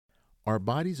Our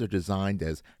bodies are designed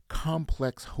as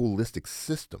complex holistic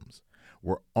systems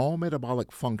where all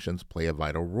metabolic functions play a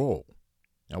vital role.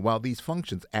 Now, while these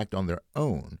functions act on their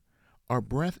own, our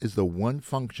breath is the one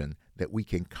function that we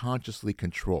can consciously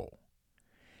control.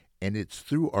 And it's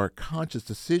through our conscious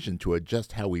decision to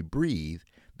adjust how we breathe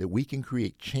that we can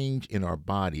create change in our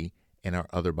body and our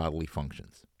other bodily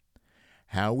functions.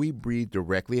 How we breathe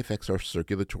directly affects our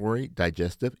circulatory,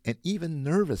 digestive, and even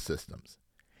nervous systems.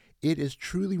 It is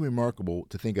truly remarkable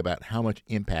to think about how much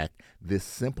impact this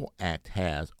simple act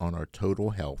has on our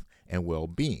total health and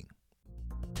well-being.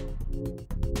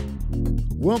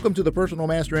 Welcome to the Personal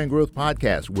Mastery and Growth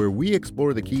Podcast, where we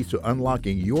explore the keys to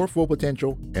unlocking your full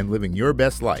potential and living your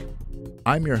best life.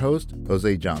 I'm your host,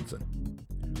 Jose Johnson.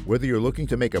 Whether you're looking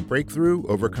to make a breakthrough,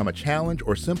 overcome a challenge,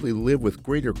 or simply live with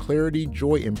greater clarity,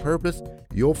 joy, and purpose,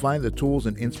 you'll find the tools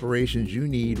and inspirations you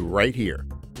need right here.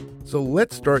 So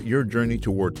let's start your journey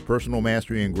towards personal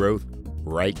mastery and growth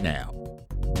right now.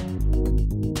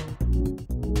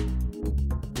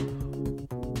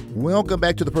 Welcome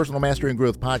back to the Personal Mastery and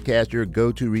Growth Podcast, your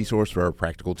go-to resource for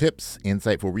practical tips,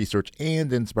 insightful research,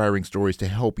 and inspiring stories to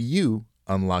help you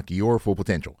unlock your full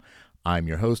potential. I'm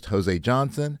your host, Jose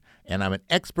Johnson, and I'm an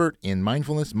expert in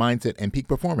mindfulness, mindset, and peak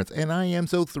performance, and I am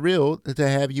so thrilled to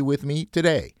have you with me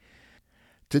today.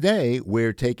 Today,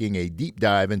 we're taking a deep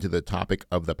dive into the topic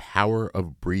of the power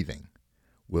of breathing.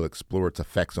 We'll explore its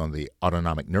effects on the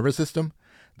autonomic nervous system,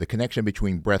 the connection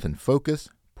between breath and focus,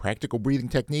 practical breathing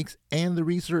techniques, and the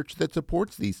research that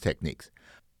supports these techniques.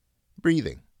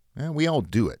 Breathing. We all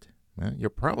do it. You're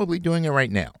probably doing it right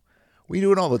now. We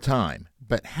do it all the time,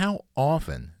 but how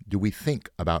often do we think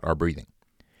about our breathing?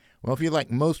 Well, if you're like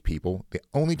most people, the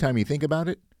only time you think about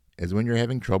it is when you're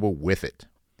having trouble with it.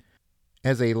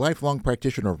 As a lifelong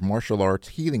practitioner of martial arts,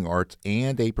 healing arts,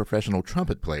 and a professional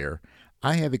trumpet player,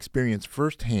 I have experienced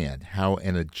firsthand how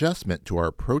an adjustment to our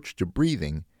approach to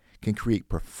breathing can create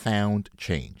profound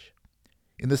change.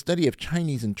 In the study of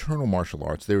Chinese internal martial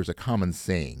arts, there is a common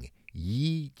saying,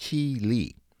 Yi Qi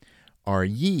Li. Our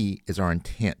Yi is our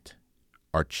intent.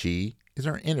 Our Qi is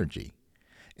our energy.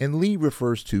 And Li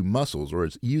refers to muscles, or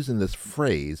is used in this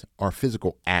phrase, our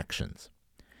physical actions.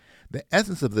 The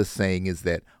essence of this saying is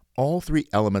that all three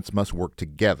elements must work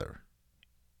together.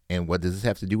 And what does this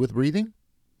have to do with breathing?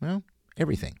 Well,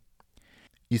 everything.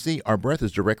 You see, our breath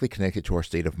is directly connected to our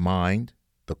state of mind,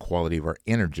 the quality of our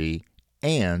energy,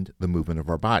 and the movement of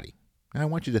our body. And I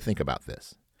want you to think about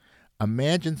this.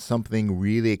 Imagine something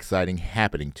really exciting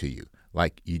happening to you,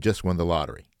 like you just won the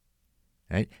lottery.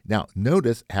 Right? Now,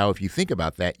 notice how if you think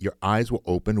about that, your eyes will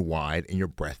open wide and your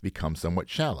breath becomes somewhat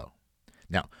shallow.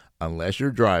 Now, unless you're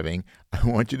driving, I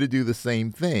want you to do the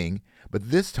same thing,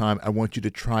 but this time I want you to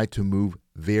try to move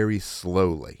very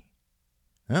slowly.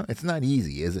 Well, it's not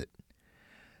easy, is it?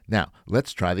 Now,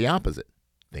 let's try the opposite.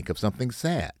 Think of something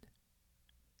sad.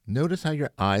 Notice how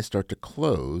your eyes start to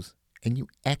close and you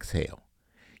exhale.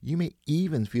 You may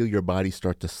even feel your body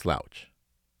start to slouch.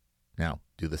 Now,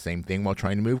 do the same thing while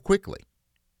trying to move quickly.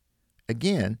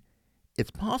 Again,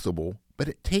 it's possible, but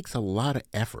it takes a lot of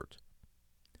effort.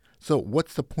 So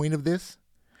what's the point of this?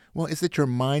 Well, it's that your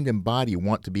mind and body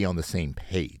want to be on the same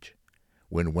page.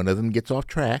 When one of them gets off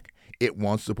track, it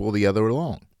wants to pull the other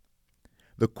along.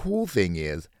 The cool thing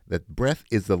is that breath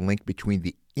is the link between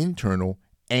the internal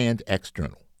and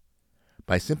external.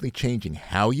 By simply changing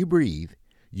how you breathe,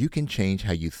 you can change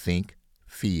how you think,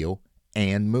 feel,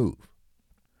 and move.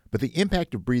 But the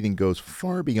impact of breathing goes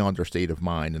far beyond our state of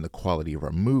mind and the quality of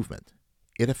our movement.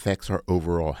 It affects our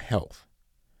overall health.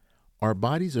 Our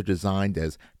bodies are designed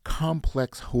as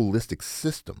complex holistic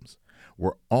systems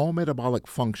where all metabolic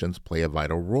functions play a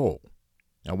vital role.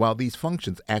 Now, while these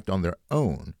functions act on their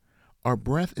own, our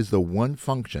breath is the one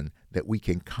function that we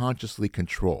can consciously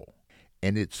control.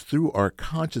 And it's through our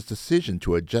conscious decision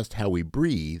to adjust how we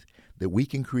breathe that we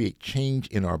can create change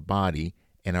in our body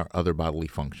and our other bodily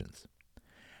functions.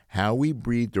 How we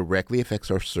breathe directly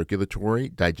affects our circulatory,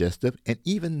 digestive, and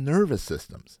even nervous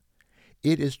systems.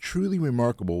 It is truly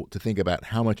remarkable to think about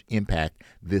how much impact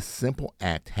this simple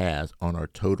act has on our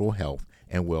total health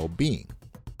and well-being.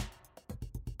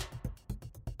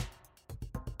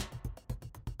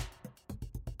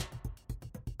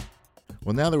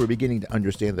 Well, now that we're beginning to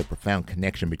understand the profound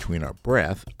connection between our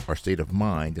breath, our state of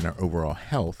mind, and our overall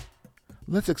health,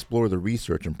 let's explore the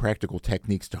research and practical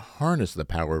techniques to harness the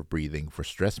power of breathing for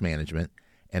stress management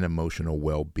and emotional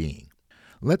well-being.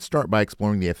 Let's start by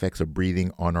exploring the effects of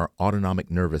breathing on our autonomic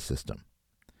nervous system.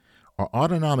 Our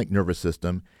autonomic nervous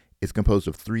system is composed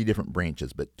of three different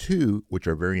branches, but two which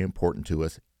are very important to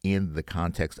us in the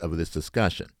context of this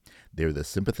discussion. They're the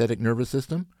sympathetic nervous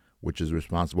system, which is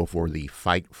responsible for the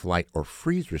fight, flight, or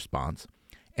freeze response,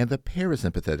 and the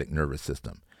parasympathetic nervous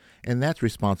system, and that's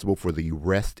responsible for the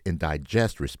rest and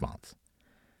digest response.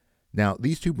 Now,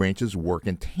 these two branches work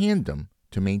in tandem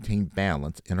to maintain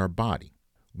balance in our body.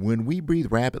 When we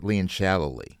breathe rapidly and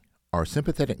shallowly, our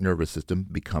sympathetic nervous system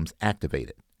becomes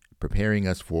activated, preparing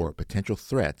us for potential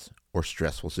threats or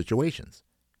stressful situations.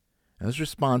 Now, this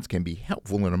response can be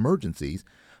helpful in emergencies,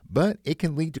 but it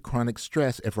can lead to chronic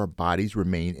stress if our bodies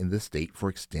remain in this state for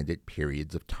extended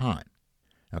periods of time.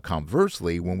 Now,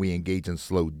 conversely, when we engage in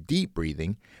slow, deep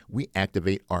breathing, we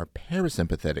activate our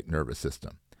parasympathetic nervous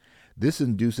system. This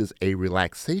induces a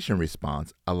relaxation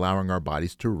response, allowing our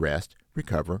bodies to rest,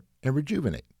 recover, and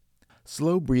rejuvenate.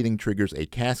 Slow breathing triggers a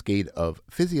cascade of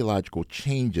physiological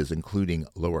changes, including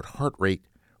lowered heart rate,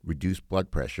 reduced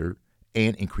blood pressure,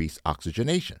 and increased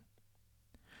oxygenation.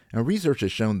 Now, research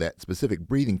has shown that specific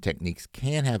breathing techniques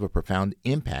can have a profound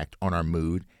impact on our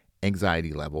mood,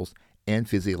 anxiety levels, and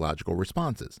physiological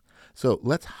responses. So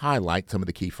let's highlight some of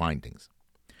the key findings.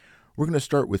 We're going to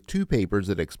start with two papers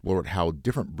that explored how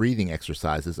different breathing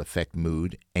exercises affect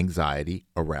mood, anxiety,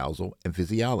 arousal, and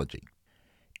physiology.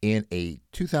 In a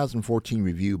 2014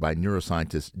 review by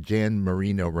neuroscientist Jan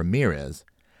Marino Ramirez,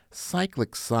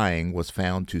 cyclic sighing was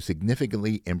found to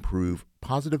significantly improve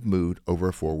positive mood over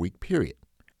a 4-week period.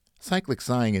 Cyclic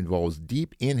sighing involves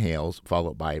deep inhales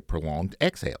followed by prolonged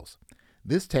exhales.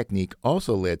 This technique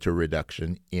also led to a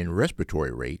reduction in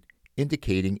respiratory rate,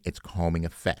 indicating its calming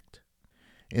effect.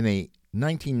 In a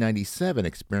 1997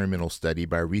 experimental study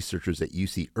by researchers at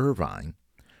UC Irvine,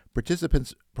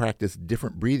 participants practiced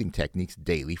different breathing techniques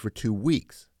daily for 2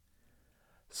 weeks.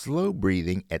 Slow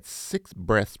breathing at 6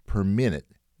 breaths per minute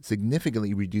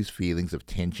significantly reduced feelings of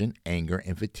tension, anger,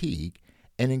 and fatigue,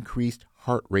 and increased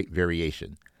heart rate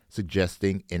variation,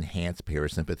 suggesting enhanced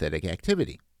parasympathetic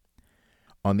activity.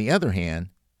 On the other hand,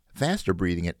 faster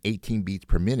breathing at 18 beats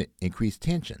per minute increased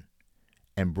tension,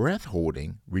 and breath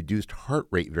holding reduced heart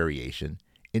rate variation,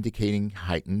 indicating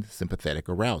heightened sympathetic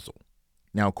arousal.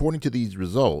 Now, according to these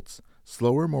results,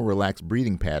 slower, more relaxed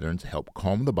breathing patterns help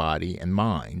calm the body and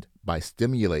mind by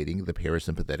stimulating the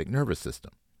parasympathetic nervous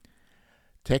system.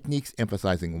 Techniques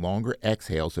emphasizing longer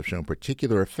exhales have shown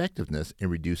particular effectiveness in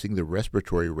reducing the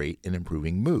respiratory rate and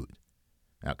improving mood.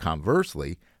 Now,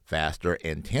 conversely, faster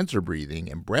and tenser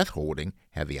breathing and breath holding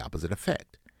have the opposite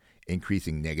effect,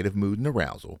 increasing negative mood and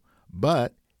arousal,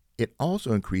 but it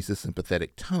also increases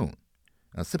sympathetic tone.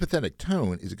 Now, sympathetic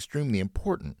tone is extremely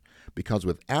important because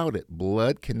without it,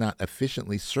 blood cannot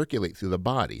efficiently circulate through the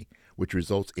body, which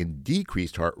results in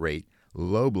decreased heart rate,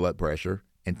 low blood pressure,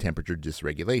 and temperature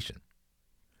dysregulation.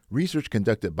 Research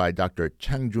conducted by Dr.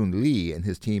 Changjun Li and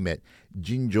his team at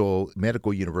Jinzhou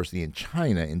Medical University in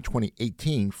China in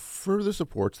 2018 further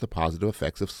supports the positive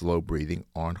effects of slow breathing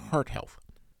on heart health.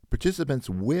 Participants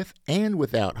with and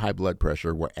without high blood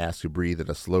pressure were asked to breathe at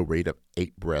a slow rate of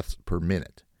 8 breaths per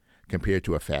minute, compared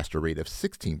to a faster rate of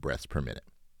 16 breaths per minute.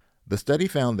 The study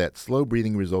found that slow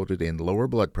breathing resulted in lower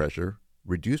blood pressure,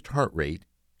 reduced heart rate,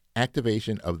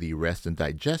 activation of the rest and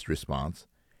digest response,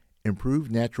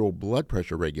 improved natural blood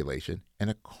pressure regulation, and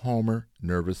a calmer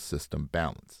nervous system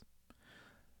balance.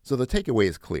 So the takeaway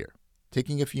is clear.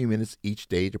 Taking a few minutes each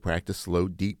day to practice slow,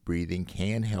 deep breathing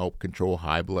can help control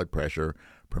high blood pressure,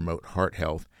 promote heart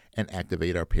health, and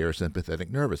activate our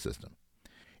parasympathetic nervous system.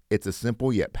 It's a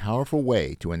simple yet powerful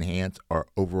way to enhance our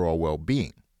overall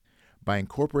well-being. By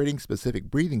incorporating specific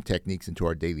breathing techniques into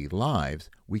our daily lives,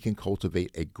 we can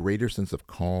cultivate a greater sense of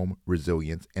calm,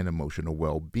 resilience, and emotional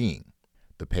well-being.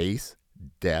 The pace,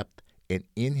 depth, and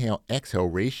inhale-exhale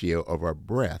ratio of our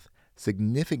breath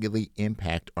significantly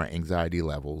impact our anxiety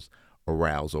levels,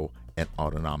 arousal, and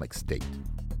autonomic state.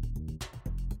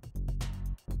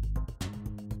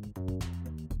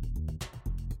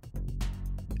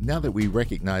 Now that we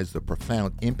recognize the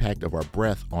profound impact of our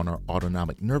breath on our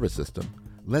autonomic nervous system,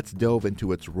 let's delve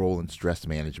into its role in stress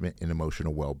management and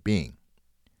emotional well-being.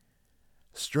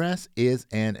 Stress is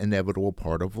an inevitable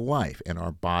part of life, and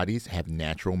our bodies have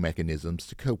natural mechanisms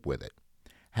to cope with it.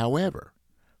 However,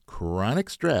 chronic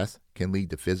stress can lead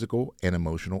to physical and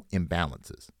emotional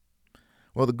imbalances.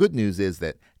 Well, the good news is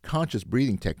that conscious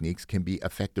breathing techniques can be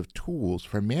effective tools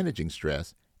for managing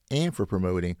stress and for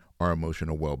promoting our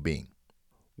emotional well-being.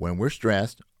 When we're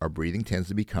stressed, our breathing tends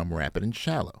to become rapid and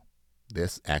shallow.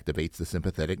 This activates the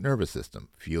sympathetic nervous system,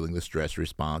 fueling the stress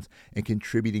response and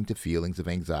contributing to feelings of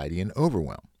anxiety and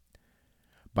overwhelm.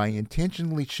 By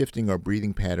intentionally shifting our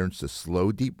breathing patterns to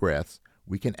slow, deep breaths,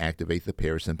 we can activate the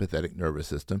parasympathetic nervous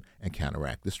system and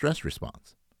counteract the stress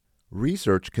response.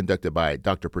 Research conducted by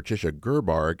Dr. Patricia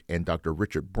Gerbarg and Dr.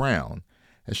 Richard Brown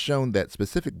has shown that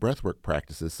specific breathwork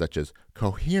practices such as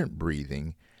coherent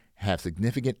breathing have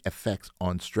significant effects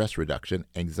on stress reduction,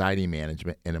 anxiety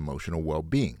management, and emotional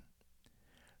well-being.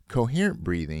 Coherent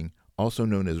breathing, also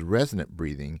known as resonant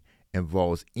breathing,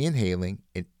 involves inhaling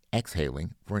and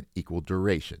exhaling for an equal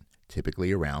duration,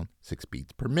 typically around 6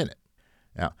 beats per minute.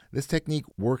 Now, this technique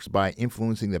works by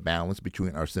influencing the balance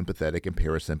between our sympathetic and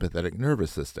parasympathetic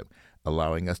nervous system,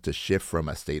 allowing us to shift from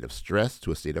a state of stress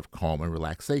to a state of calm and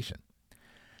relaxation.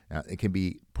 Now, it can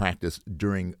be practiced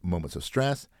during moments of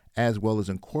stress, as well as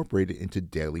incorporated into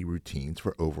daily routines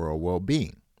for overall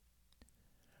well-being.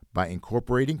 By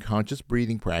incorporating conscious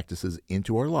breathing practices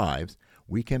into our lives,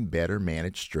 we can better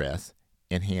manage stress,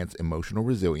 enhance emotional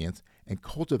resilience, and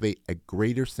cultivate a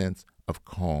greater sense of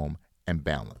calm and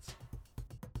balance.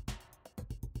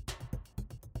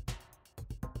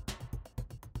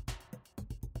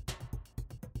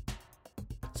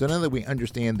 So now that we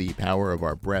understand the power of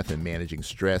our breath in managing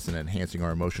stress and enhancing our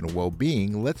emotional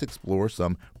well-being, let's explore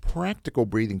some practical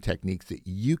breathing techniques that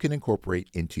you can incorporate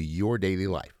into your daily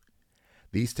life.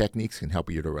 These techniques can help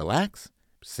you to relax,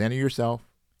 center yourself,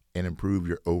 and improve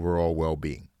your overall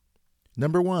well-being.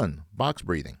 Number 1, box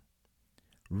breathing.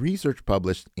 Research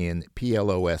published in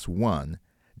PLOS ONE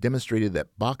demonstrated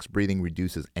that box breathing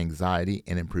reduces anxiety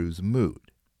and improves mood.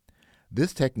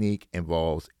 This technique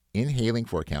involves inhaling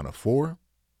for a count of 4,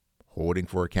 holding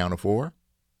for a count of 4,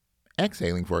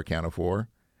 exhaling for a count of 4,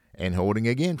 and holding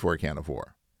again for a count of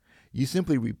 4. You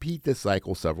simply repeat this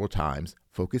cycle several times,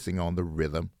 focusing on the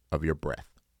rhythm of your breath.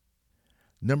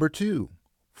 Number 2,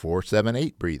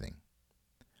 4-7-8 breathing.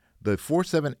 The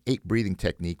 4-7-8 breathing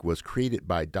technique was created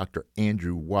by Dr.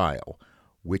 Andrew Weil,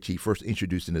 which he first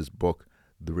introduced in his book,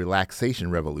 The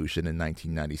Relaxation Revolution, in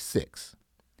 1996.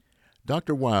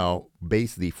 Dr. Weil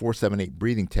based the 4-7-8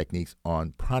 breathing techniques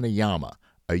on pranayama,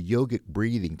 a yogic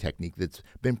breathing technique that's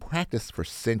been practiced for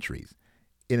centuries.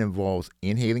 It involves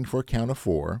inhaling for a count of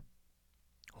 4,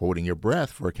 holding your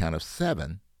breath for a count of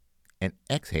 7, and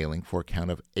exhaling for a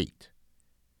count of 8.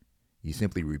 You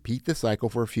simply repeat the cycle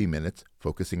for a few minutes,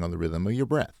 focusing on the rhythm of your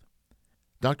breath.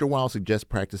 Dr. Weil suggests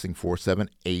practicing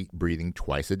 4-7-8 breathing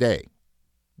twice a day,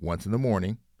 once in the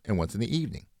morning and once in the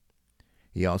evening.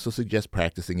 He also suggests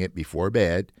practicing it before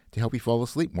bed to help you fall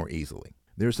asleep more easily.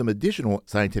 There is some additional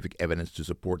scientific evidence to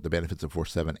support the benefits of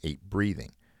 4-7-8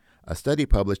 breathing. A study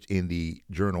published in the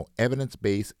journal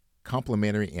Evidence-Based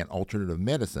Complementary and Alternative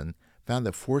Medicine found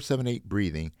that 4-7-8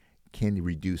 breathing can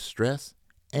reduce stress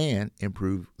and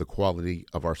improve the quality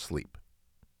of our sleep.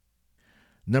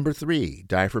 Number 3,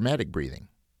 diaphragmatic breathing.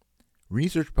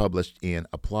 Research published in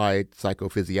Applied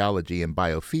Psychophysiology and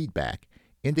Biofeedback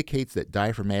indicates that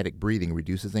diaphragmatic breathing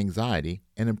reduces anxiety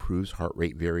and improves heart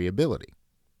rate variability.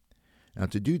 Now,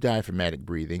 to do diaphragmatic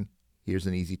breathing, here's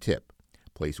an easy tip.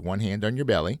 Place one hand on your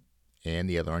belly and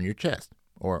the other on your chest.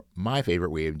 Or my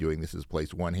favorite way of doing this is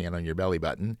place one hand on your belly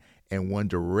button and one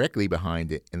directly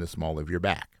behind it in the small of your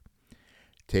back.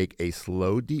 Take a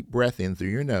slow, deep breath in through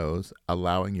your nose,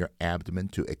 allowing your abdomen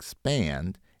to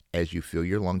expand as you fill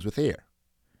your lungs with air.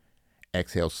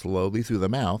 Exhale slowly through the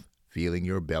mouth, feeling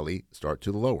your belly start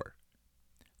to lower.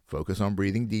 Focus on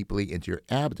breathing deeply into your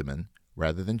abdomen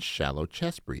rather than shallow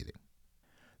chest breathing.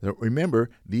 Now,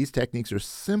 remember, these techniques are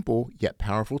simple yet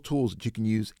powerful tools that you can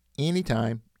use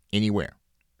anytime, anywhere.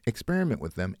 Experiment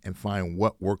with them and find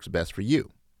what works best for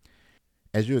you.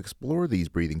 As you explore these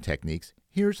breathing techniques,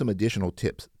 here are some additional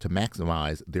tips to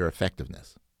maximize their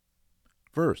effectiveness.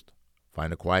 First,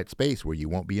 find a quiet space where you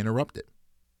won't be interrupted.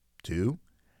 2,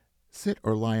 sit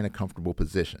or lie in a comfortable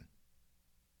position.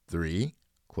 3,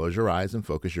 close your eyes and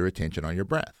focus your attention on your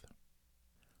breath.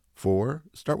 4,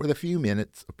 start with a few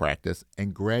minutes of practice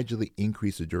and gradually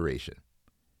increase the duration.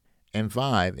 And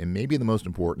 5, and maybe the most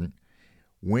important,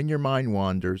 when your mind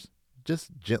wanders,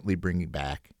 just gently bring it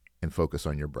back and focus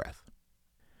on your breath.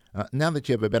 Now that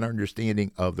you have a better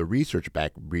understanding of the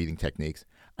research-backed breathing techniques,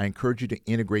 I encourage you to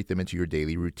integrate them into your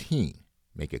daily routine.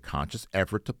 Make a conscious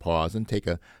effort to pause and take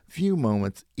a few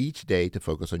moments each day to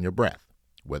focus on your breath,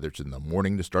 whether it's in the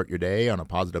morning to start your day on a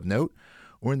positive note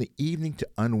or in the evening to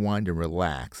unwind and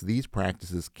relax. These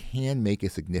practices can make a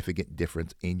significant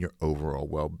difference in your overall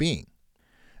well-being.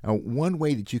 Now, one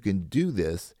way that you can do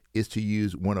this is to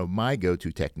use one of my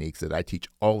go-to techniques that I teach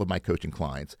all of my coaching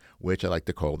clients, which I like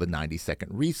to call the 90-second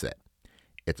reset.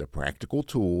 It's a practical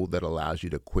tool that allows you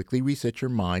to quickly reset your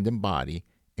mind and body,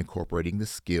 incorporating the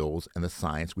skills and the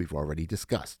science we've already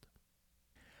discussed.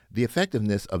 The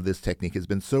effectiveness of this technique has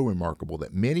been so remarkable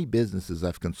that many businesses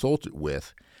I've consulted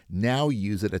with now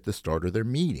use it at the start of their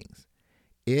meetings.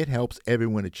 It helps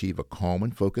everyone achieve a calm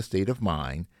and focused state of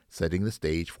mind, setting the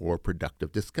stage for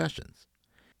productive discussions.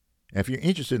 If you're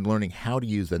interested in learning how to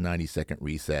use the 90-second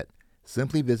reset,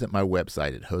 simply visit my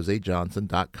website at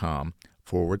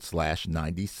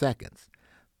josejohnson.com/90 seconds.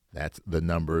 That's the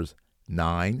numbers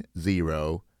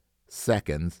 90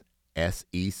 seconds,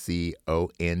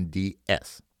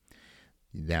 SECONDS.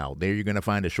 Now, there you're going to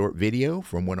find a short video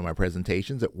from one of my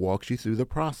presentations that walks you through the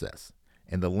process,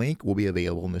 and the link will be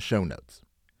available in the show notes.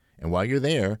 And while you're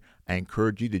there, I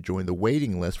encourage you to join the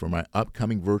waiting list for my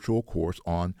upcoming virtual course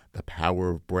on the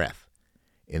power of breath.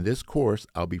 In this course,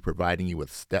 I'll be providing you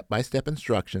with step-by-step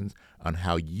instructions on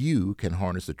how you can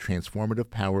harness the transformative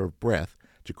power of breath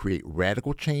to create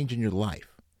radical change in your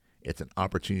life. It's an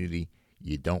opportunity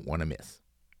you don't want to miss.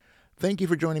 Thank you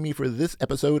for joining me for this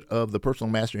episode of the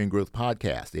Personal Mastery and Growth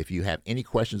Podcast. If you have any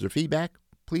questions or feedback,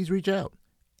 please reach out.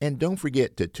 And don't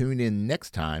forget to tune in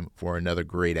next time for another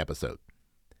great episode.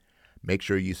 Make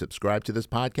sure you subscribe to this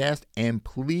podcast and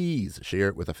please share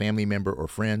it with a family member or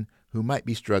friend who might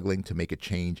be struggling to make a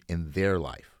change in their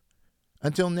life.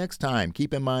 Until next time,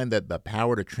 keep in mind that the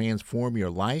power to transform your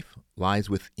life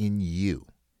lies within you,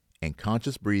 and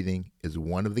conscious breathing is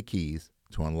one of the keys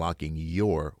to unlocking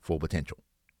your full potential.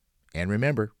 And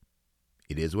remember,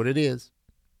 it is what it is,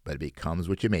 but it becomes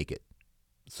what you make it.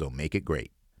 So make it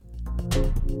great.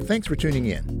 Thanks for tuning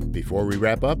in. Before we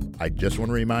wrap up, I just want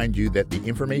to remind you that the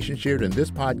information shared in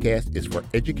this podcast is for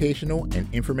educational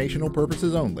and informational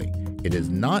purposes only. It is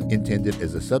not intended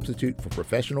as a substitute for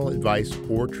professional advice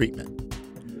or treatment.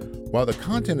 While the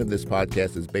content of this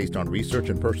podcast is based on research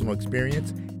and personal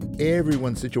experience,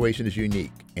 everyone's situation is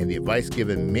unique, and the advice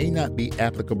given may not be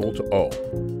applicable to all.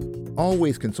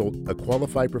 Always consult a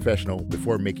qualified professional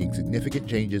before making significant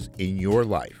changes in your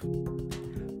life.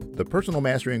 The Personal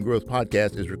Mastery and Growth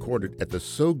Podcast is recorded at the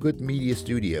So Good Media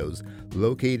Studios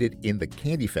located in the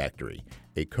Candy Factory,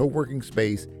 a co-working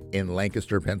space in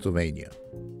Lancaster, Pennsylvania.